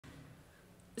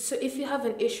So if you have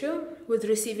an issue with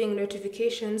receiving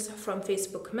notifications from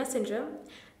Facebook Messenger,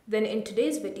 then in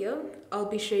today's video, I'll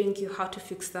be showing you how to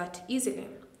fix that easily.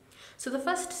 So the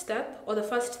first step, or the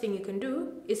first thing you can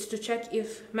do, is to check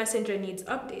if Messenger needs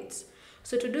updates.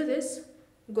 So to do this,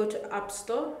 go to App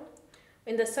Store.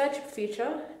 In the search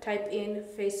feature, type in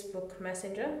Facebook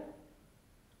Messenger.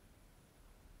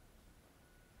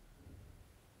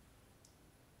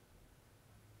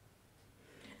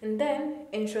 And then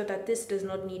ensure that this does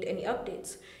not need any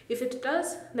updates. If it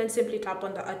does, then simply tap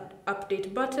on the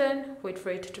update button, wait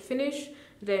for it to finish,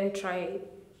 then try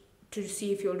to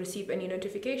see if you'll receive any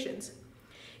notifications.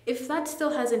 If that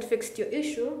still hasn't fixed your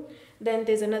issue, then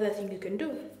there's another thing you can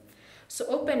do. So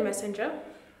open Messenger,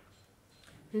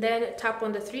 then tap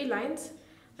on the 3 lines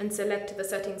and select the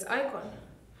settings icon.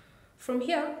 From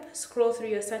here, scroll through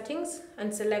your settings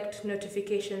and select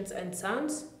notifications and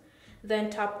sounds.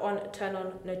 Then tap on turn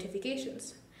on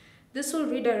notifications. This will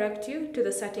redirect you to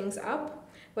the settings app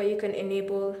where you can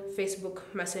enable Facebook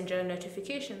Messenger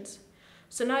notifications.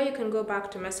 So now you can go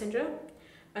back to Messenger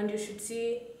and you should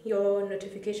see your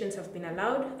notifications have been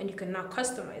allowed and you can now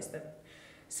customize them.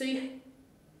 So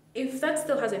if that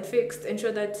still hasn't fixed,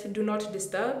 ensure that do not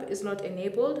disturb is not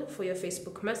enabled for your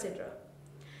Facebook Messenger.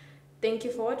 Thank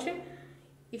you for watching.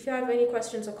 If you have any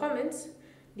questions or comments,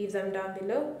 leave them down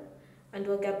below and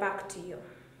we'll get back to you.